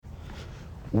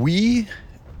We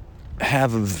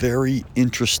have a very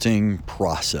interesting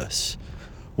process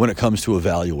when it comes to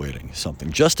evaluating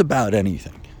something, just about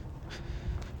anything.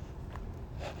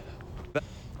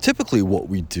 Typically what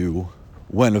we do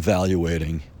when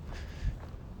evaluating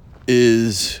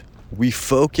is we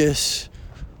focus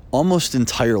almost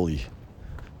entirely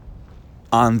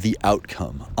on the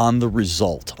outcome, on the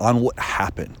result, on what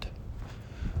happened,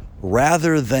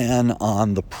 rather than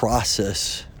on the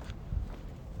process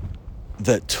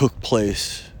that took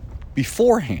place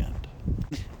beforehand.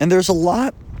 And there's a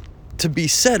lot to be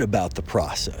said about the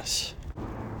process,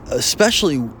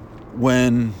 especially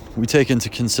when we take into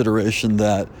consideration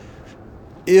that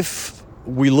if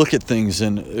we look at things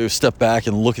and step back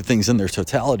and look at things in their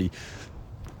totality,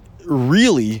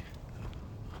 really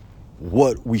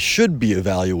what we should be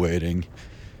evaluating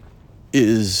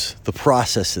is the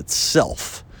process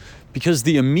itself, because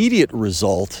the immediate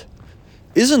result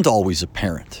isn't always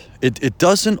apparent. It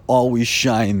doesn't always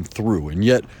shine through, and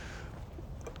yet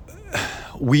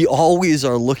we always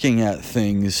are looking at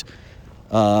things,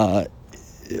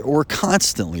 or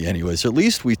constantly anyways, at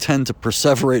least we tend to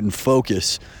perseverate and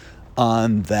focus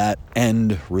on that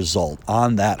end result,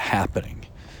 on that happening.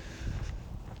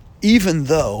 Even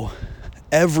though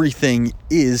everything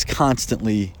is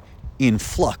constantly in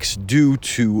flux due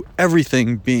to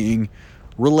everything being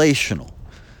relational.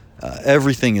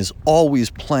 Everything is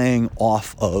always playing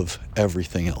off of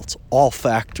everything else. All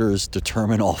factors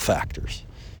determine all factors.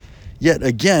 Yet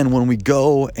again, when we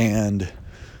go and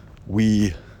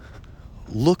we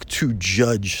look to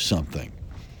judge something,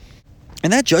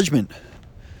 and that judgment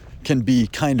can be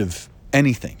kind of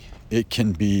anything. It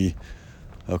can be,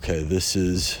 okay, this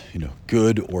is,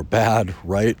 good or bad,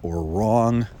 right or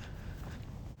wrong,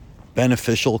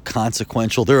 beneficial,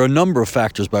 consequential. There are a number of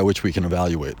factors by which we can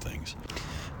evaluate things.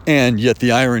 And yet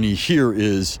the irony here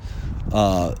is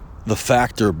the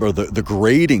factor or the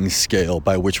grading scale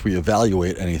by which we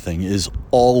evaluate anything is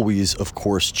always, of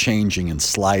course, changing and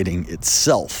sliding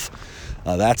itself.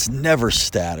 That's never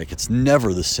static. It's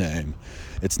never the same.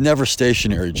 It's never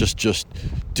stationary, just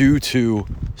due to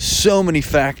so many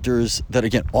factors that,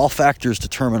 again, all factors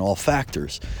determine all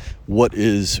factors. What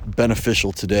is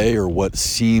beneficial today or what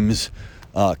seems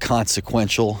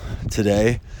consequential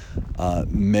today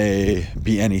may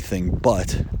be anything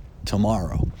but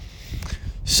tomorrow.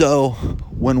 So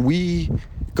when we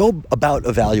go about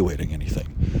evaluating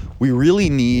anything, we really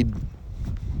need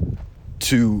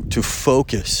to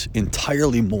focus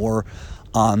entirely more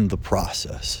on the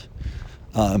process.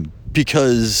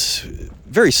 Because,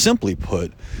 very simply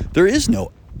put, there is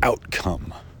no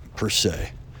outcome per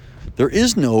se. There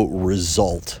is no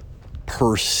result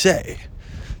per se.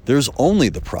 There's only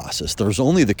the process. There's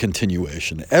only the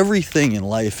continuation. Everything in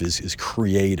life is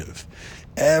creative.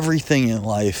 Everything in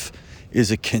life is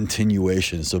a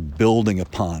continuation. It's a building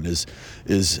upon. Is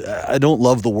I don't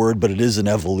love the word, but it is an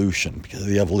evolution, because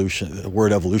the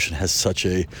word evolution has such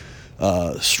a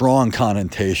strong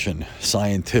connotation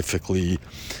scientifically,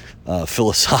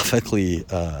 philosophically,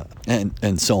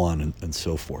 and so on and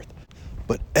so forth.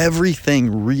 But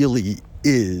everything really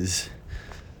is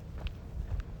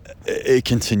a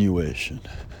continuation.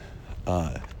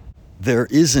 There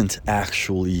isn't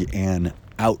actually an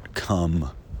outcome,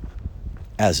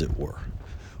 as it were.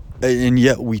 And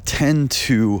yet we tend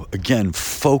to, again,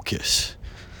 focus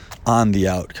on the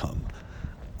outcome.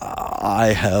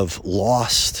 I have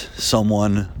lost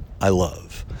someone I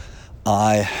love.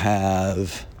 I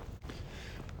have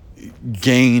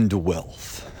gained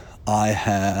wealth. I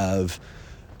have,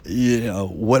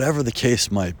 whatever the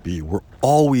case might be. We're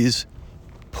always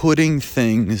putting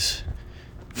things,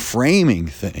 framing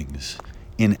things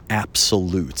in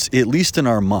absolutes, at least in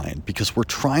our mind, because we're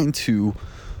trying to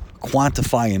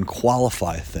quantify and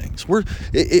qualify things.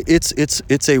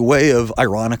 It's a way of,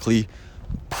 ironically,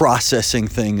 processing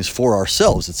things for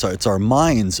ourselves. It's our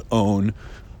mind's own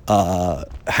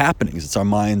happenings. It's our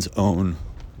mind's own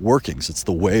workings. It's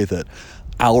the way that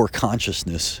our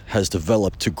consciousness has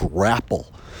developed to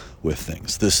grapple with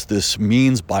things. This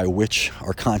means by which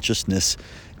our consciousness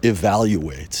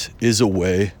evaluates is a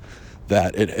way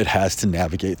that it has to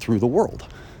navigate through the world.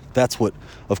 That's what,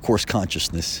 of course,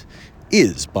 consciousness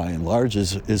is, by and large,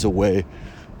 is a way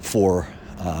for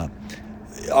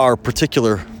our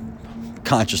particular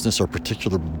consciousness, our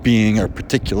particular being, our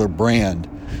particular brand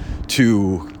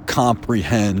to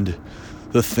comprehend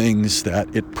the things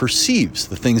that it perceives,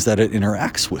 the things that it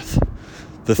interacts with,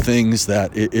 the things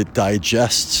that it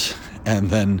digests and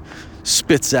then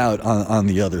spits out on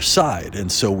the other side.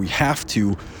 And so we have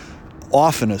to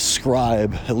often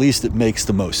ascribe, at least it makes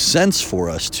the most sense for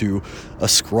us to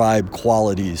ascribe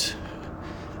qualities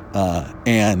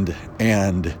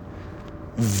and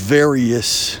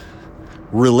various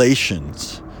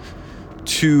relations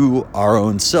to our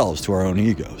own selves, to our own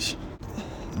egos.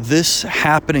 This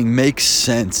happening makes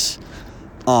sense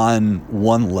on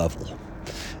one level,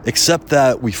 except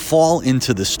that we fall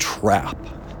into this trap.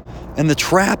 And the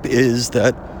trap is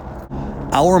that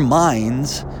our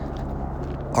minds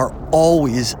are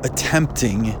always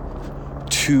attempting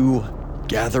to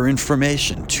gather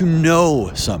information, to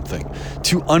know something,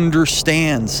 to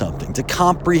understand something, to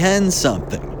comprehend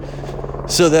something.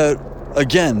 So that,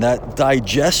 again, that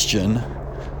digestion,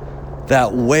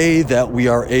 that way that we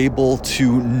are able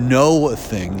to know a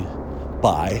thing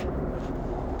by,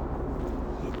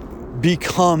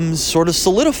 becomes sort of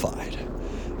solidified.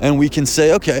 And we can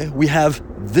say, okay, we have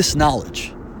this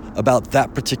knowledge about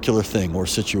that particular thing or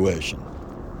situation.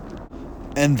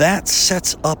 And that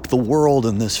sets up the world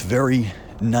in this very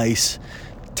nice,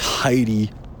 tidy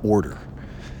order.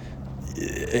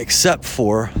 Except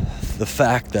for the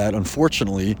fact that,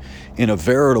 unfortunately, in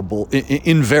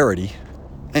verity,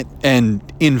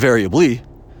 and invariably,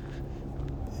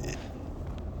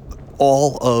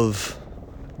 all of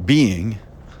being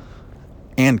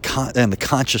and the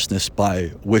consciousness by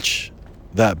which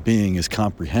that being is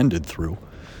comprehended through,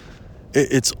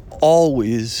 it's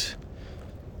always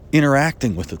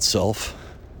interacting with itself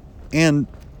and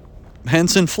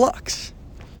hence in flux.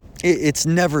 It's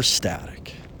never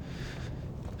static.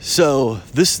 So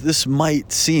this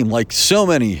might seem like so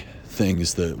many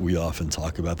things that we often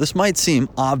talk about. This might seem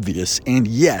obvious, and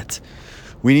yet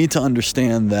we need to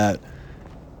understand that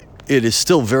it is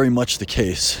still very much the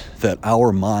case that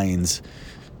our minds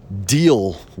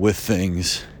deal with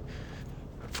things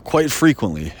quite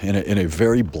frequently in a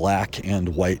very black and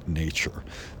white nature.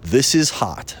 This is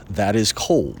hot, that is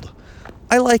cold.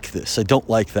 I like this, I don't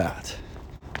like that.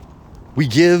 We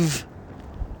give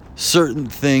certain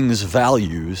things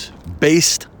values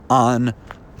based on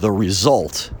the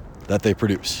result that they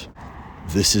produce.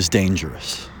 This is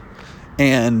dangerous.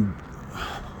 And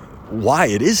why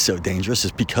it is so dangerous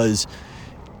is because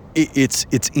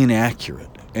it's inaccurate.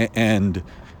 And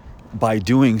by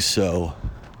doing so,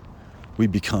 we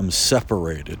become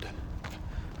separated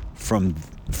from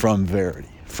verity,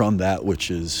 from that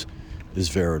which is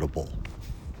veritable.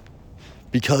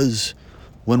 Because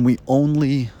when we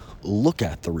only look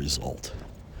at the result,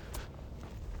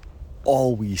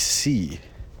 all we see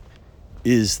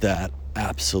is that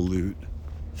absolute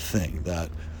thing,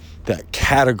 that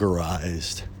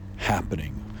categorized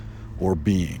happening or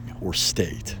being or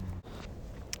state.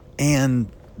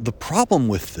 And the problem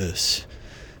with this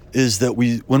is that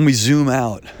when we zoom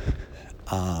out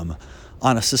on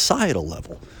a societal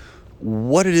level,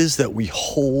 what it is that we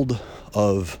hold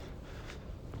of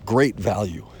great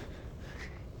value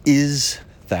is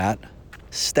that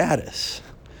status.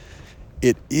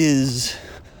 It is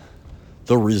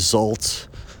the results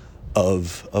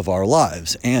of our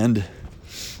lives. And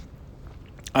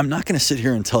I'm not going to sit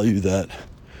here and tell you that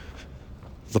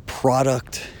the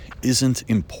product isn't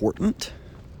important.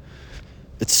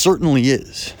 It certainly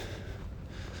is.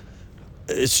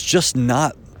 It's just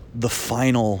not the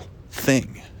final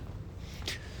thing.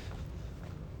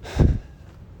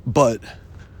 But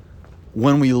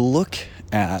when we look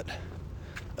at,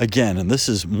 again, and this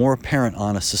is more apparent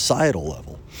on a societal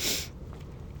level,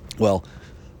 well,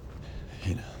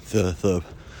 the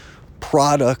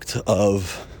product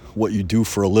of what you do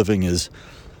for a living is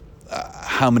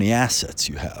how many assets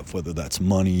you have, whether that's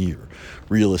money or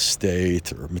real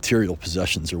estate or material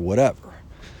possessions or whatever.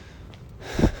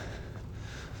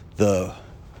 The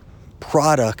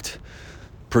product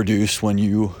produced when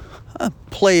you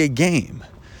play a game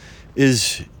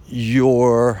is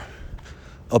your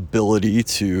ability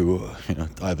to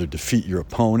either defeat your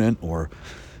opponent or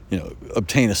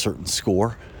obtain a certain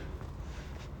score.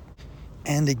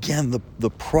 And again, the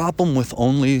problem with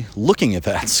only looking at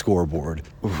that scoreboard,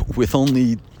 with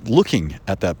only looking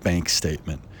at that bank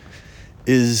statement,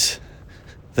 is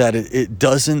that it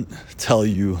doesn't tell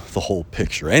you the whole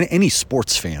picture. And any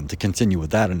sports fan, to continue with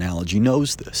that analogy,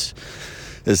 knows this,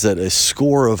 is that a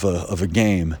score of a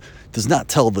game does not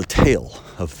tell the tale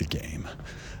of the game.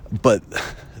 But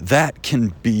that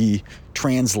can be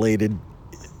translated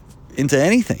into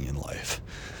anything in life.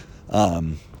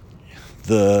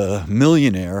 The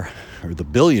millionaire or the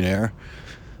billionaire,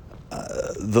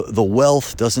 the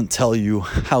wealth doesn't tell you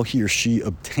how he or she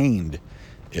obtained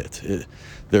it.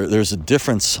 There's a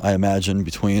difference, I imagine,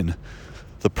 between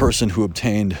the person who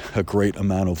obtained a great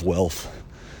amount of wealth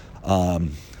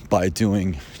by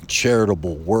doing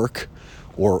charitable work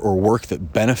or work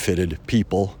that benefited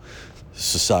people,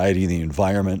 society, the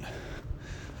environment,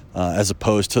 as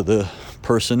opposed to the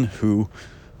person who,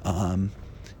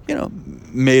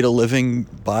 made a living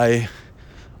by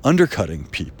undercutting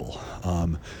people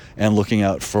and looking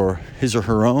out for his or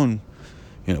her own,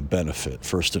 benefit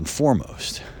first and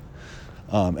foremost.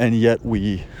 And yet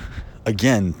we,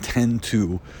 again, tend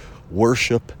to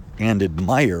worship and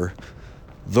admire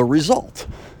the result.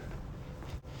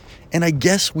 And I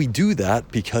guess we do that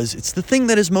because it's the thing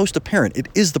that is most apparent. It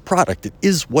is the product. It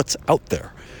is what's out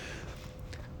there.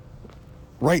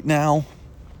 Right now,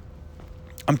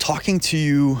 I'm talking to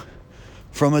you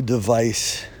from a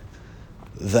device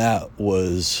that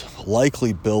was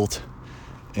likely built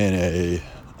in a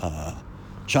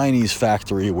Chinese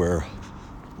factory where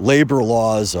labor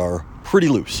laws are pretty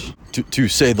loose, to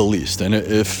say the least. And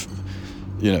if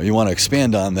you want to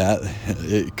expand on that,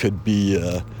 it could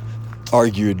be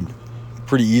argued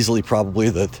pretty easily probably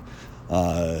that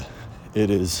it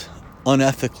is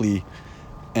unethically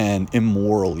and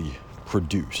immorally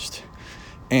produced.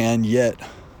 And yet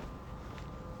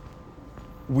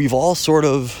we've all sort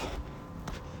of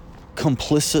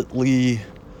complicitly,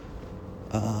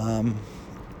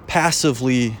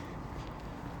 passively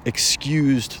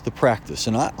excused the practice.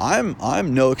 And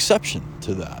I'm no exception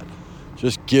to that,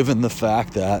 just given the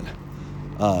fact that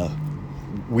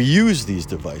we use these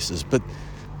devices. But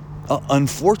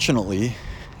unfortunately,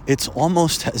 it's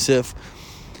almost as if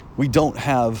we don't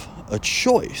have a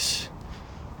choice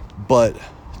but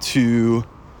to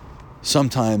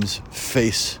sometimes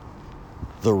face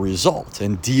the result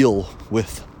and deal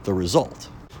with the result,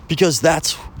 because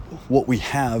that's what we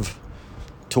have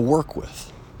to work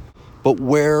with. But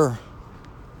where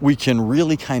we can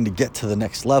really kind of get to the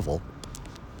next level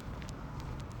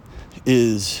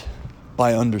is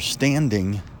by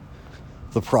understanding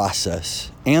the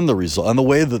process and the result, and the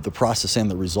way that the process and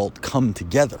the result come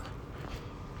together.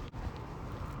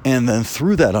 And then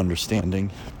through that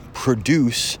understanding,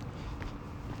 produce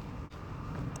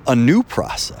a new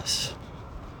process,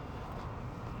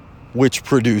 which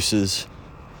produces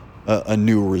a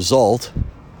new result.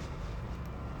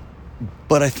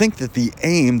 But I think that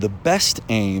the best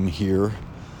aim here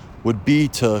would be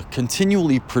to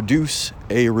continually produce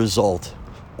a result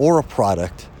or a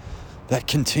product that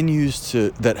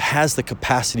that has the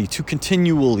capacity to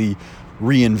continually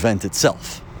reinvent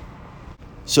itself.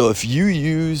 So if you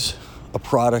use a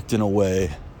product in a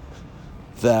way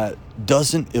that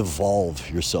doesn't evolve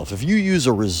yourself, if you use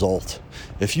a result,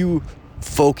 if you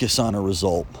focus on a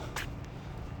result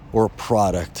or a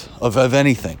product of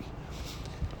anything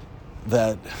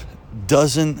that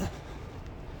doesn't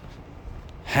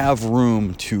have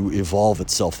room to evolve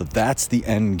itself, that's the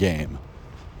end game,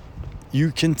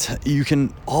 you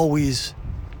can always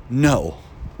know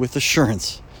with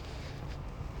assurance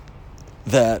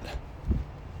that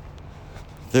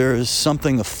there is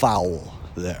something afoul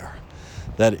there,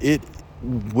 that it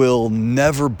will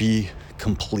never be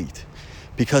complete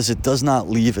because it does not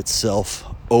leave itself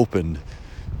open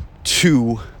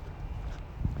to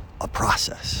a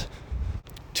process,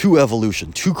 to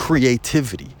evolution, to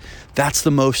creativity. That's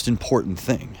the most important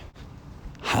thing.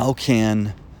 How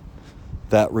can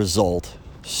that result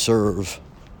serve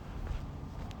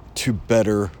to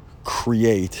better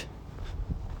create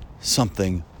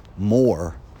something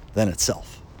more than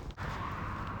itself?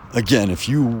 Again, if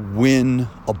you win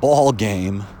a ball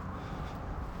game,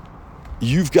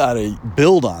 you've got to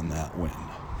build on that win.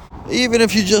 Even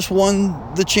if you just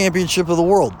won the championship of the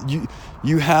world,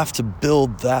 you have to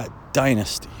build that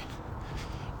dynasty,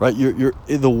 right?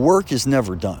 The work is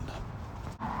never done.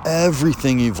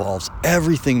 Everything evolves,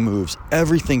 everything moves,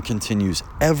 everything continues,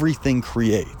 everything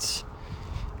creates.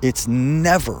 It's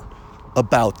never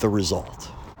about the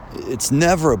result. It's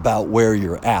never about where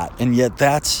you're at. And yet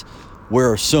that's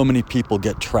where so many people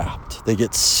get trapped. They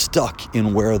get stuck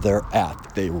in where they're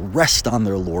at. They rest on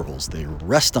their laurels. They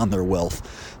rest on their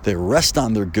wealth. They rest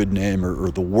on their good name or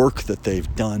the work that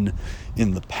they've done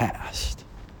in the past.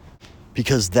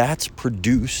 Because that's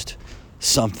produced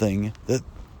something that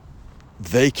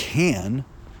they can,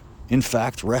 in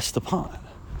fact, rest upon.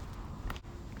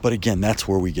 But again, that's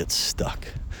where we get stuck.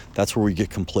 That's where we get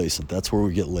complacent. That's where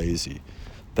we get lazy.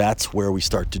 That's where we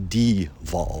start to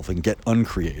devolve and get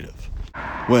uncreative.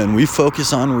 When we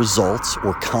focus on results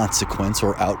or consequence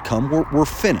or outcome, we're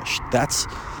finished. That's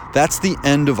the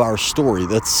end of our story.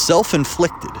 That's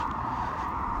self-inflicted.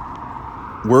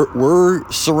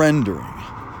 We're surrendering,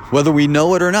 whether we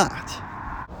know it or not.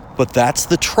 But that's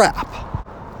the trap.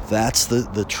 That's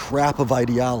the trap of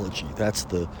ideology. That's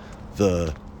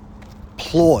the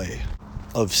ploy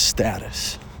of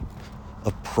status,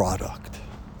 of product.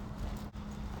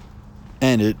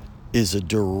 And it is a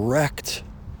direct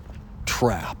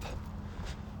trap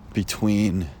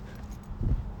between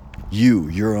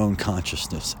your own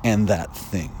consciousness, and that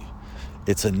thing.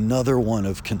 It's another one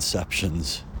of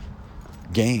conception's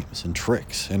games and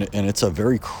tricks, and it's a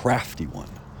very crafty one.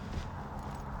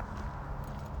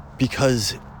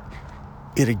 Because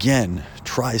it again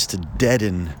tries to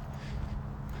deaden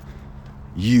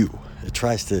you. It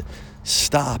tries to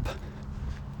stop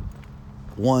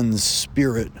one's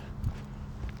spirit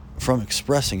from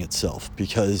expressing itself,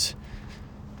 because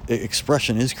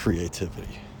expression is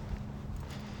creativity.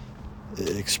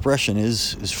 Expression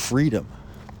is freedom.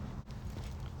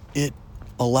 It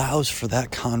allows for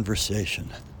that conversation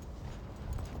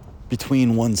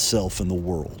between oneself and the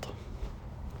world.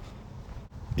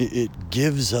 It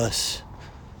gives us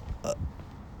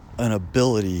an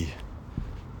ability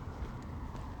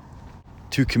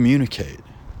to communicate,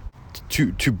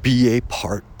 to be a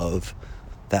part of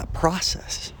that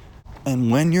process.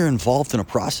 And when you're involved in a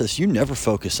process, you never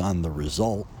focus on the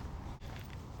result.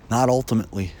 Not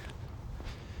ultimately.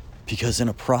 Because in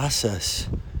a process,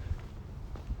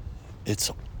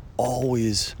 it's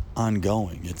always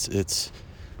ongoing. It's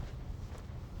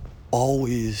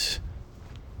always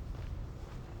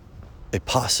a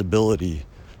possibility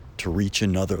to reach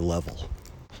another level.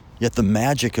 Yet the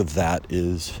magic of that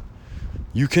is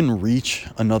you can reach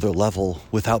another level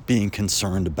without being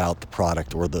concerned about the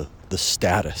product or the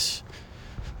status.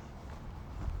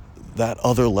 That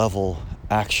other level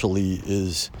actually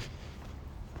is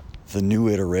the new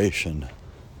iteration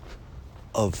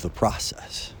of the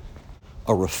process,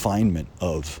 a refinement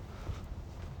of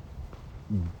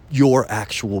your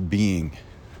actual being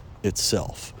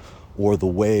itself, or the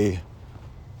way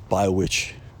by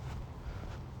which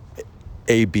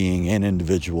a being, an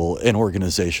individual, an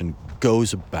organization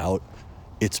goes about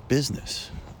its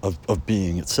business of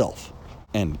being itself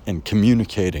and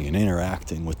communicating and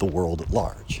interacting with the world at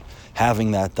large,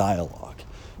 having that dialogue,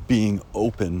 being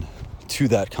open to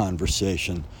that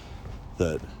conversation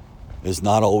that is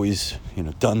not always,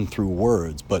 done through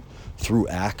words, but through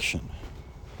action,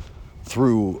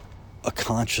 through a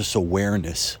conscious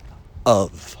awareness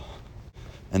of.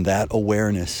 And that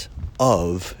awareness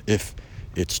of, if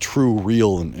it's true,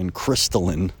 real, and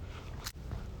crystalline,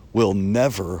 will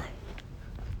never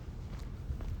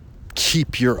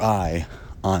keep your eye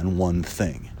on one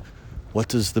thing. What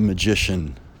does the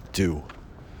magician do?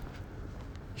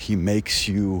 He makes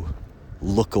you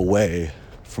look away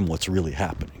from what's really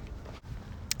happening.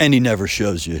 And he never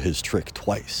shows you his trick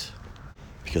twice,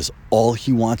 because all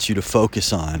he wants you to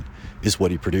focus on is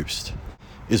what he produced,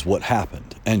 is what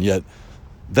happened. And yet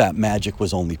that magic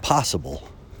was only possible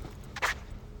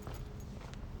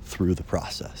through the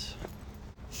process,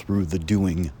 through the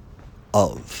doing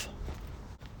of.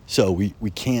 So we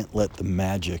can't let the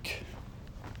magic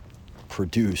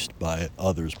produced by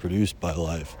others, produced by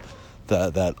life,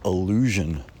 that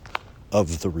illusion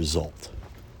of the result,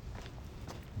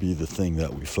 be the thing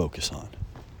that we focus on.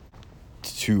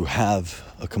 To have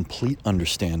a complete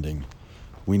understanding,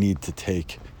 we need to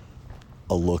take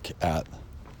a look at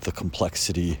the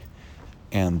complexity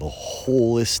and the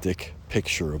holistic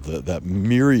picture of that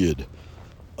myriad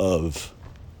of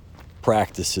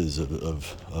practices,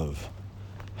 of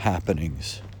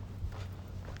happenings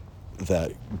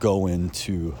that go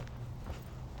into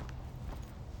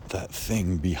that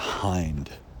thing behind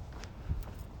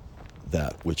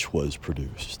that which was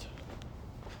produced.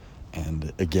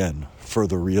 And again,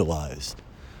 further realized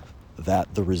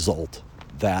that the result,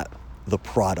 that the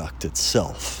product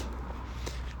itself,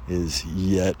 is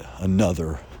yet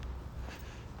another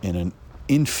in an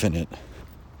infinite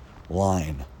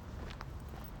line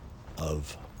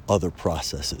of other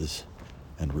processes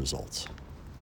and results.